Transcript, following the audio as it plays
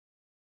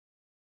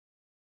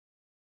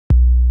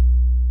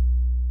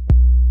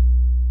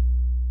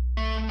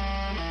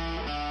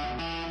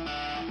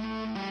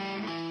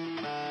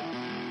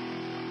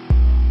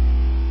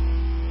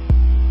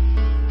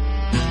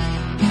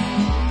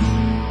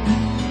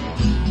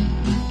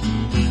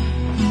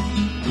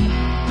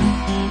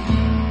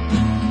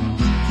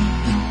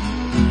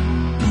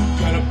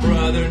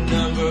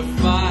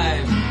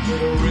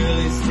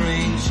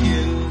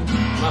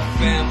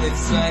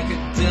It's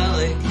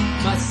psychedelic,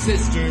 my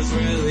sister's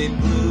really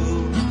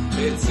blue.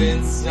 It's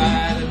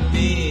inside of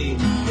me,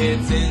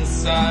 it's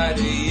inside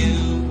of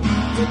you.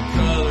 The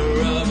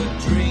color of a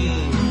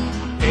dream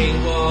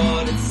ain't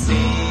what it seems.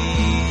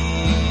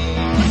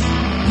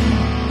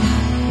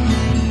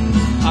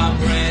 I'm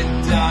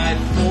red-dyed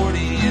 40,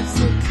 it's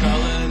the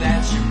color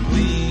that you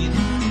bleed.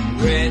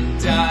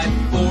 Red-dyed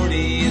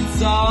 40,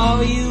 it's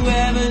all you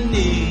ever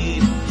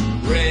need.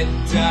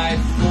 Red-dyed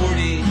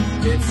 40,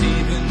 it's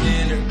even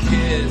in her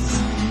kiss.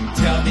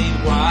 Tell me,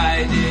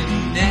 why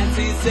didn't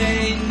Nancy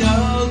say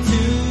no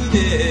to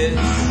this?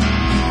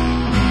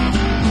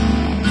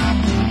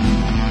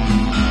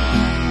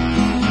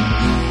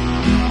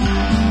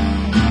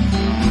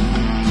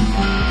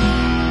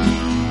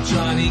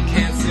 Johnny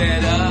can't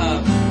sit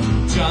up,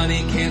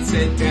 Johnny can't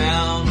sit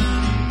down.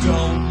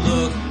 Don't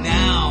look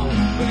now,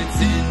 but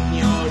it's in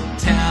your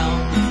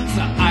town. It's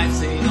the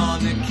icing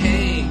on the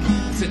cake,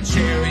 it's a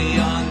cherry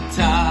on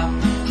top.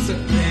 It's the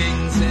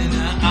things in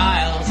the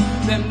aisles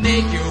that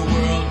make your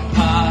world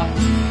pop.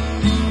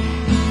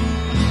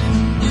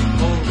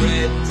 Oh,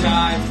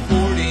 red-dyed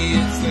 40,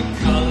 it's the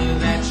color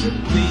that you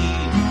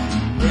bleed.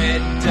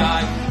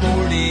 Red-dyed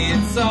 40,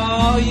 it's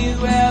all you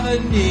ever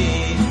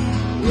need.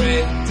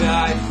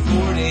 Red-dyed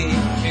 40,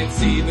 it's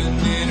even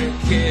in her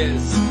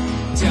kiss.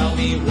 Tell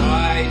me,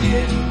 why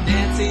didn't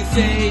Nancy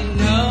say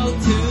no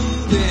to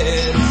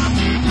this?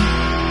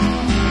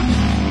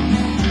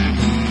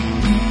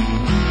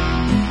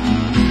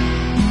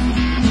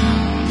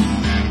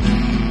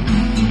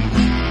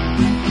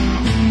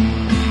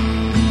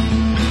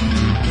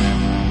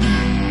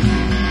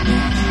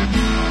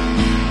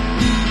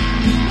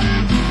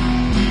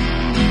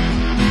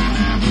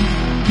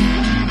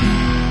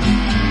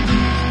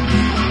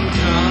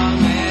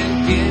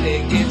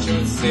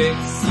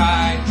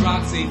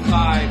 Hydroxy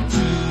 5,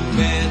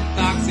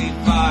 2-methoxy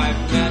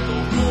 5,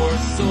 methyl 4,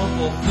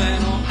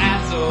 sulfophenyl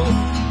azo,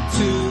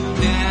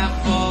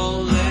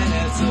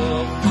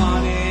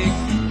 2-naphthalenophonic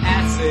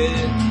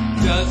acid.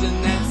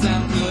 Doesn't that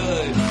sound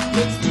good?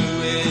 Let's do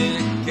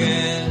it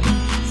again.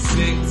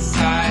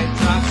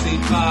 6-hydroxy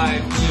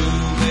 5,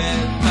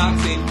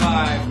 2-methoxy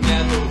 5,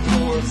 methyl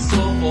 4,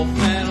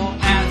 sulfophenyl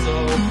azo,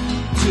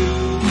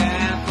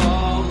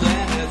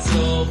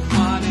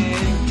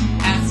 2-naphthalenophonic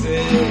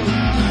acid.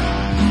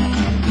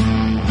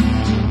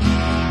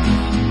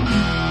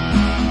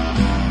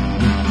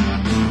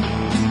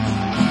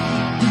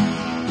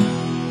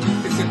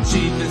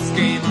 Cheapest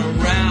game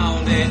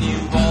around, and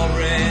you've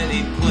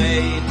already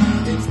played.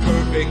 It's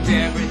perfect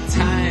every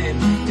time,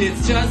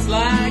 it's just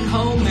like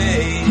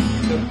homemade.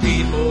 The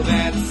people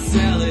that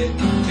sell it,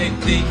 they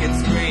think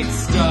it's great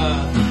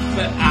stuff,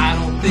 but I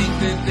don't think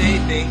that they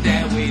think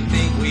that we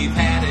think we've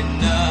had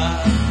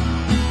enough.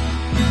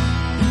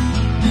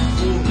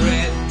 Oh,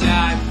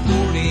 red-dyed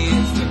 40,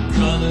 it's the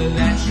color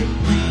that you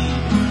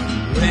bleed.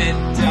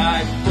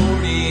 Red-dyed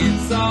 40,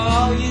 it's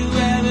all you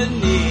ever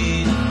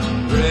need.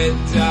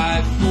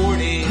 Red-dyed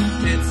 40,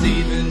 it's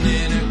even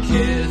in a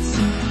kiss.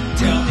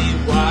 Tell me,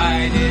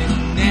 why did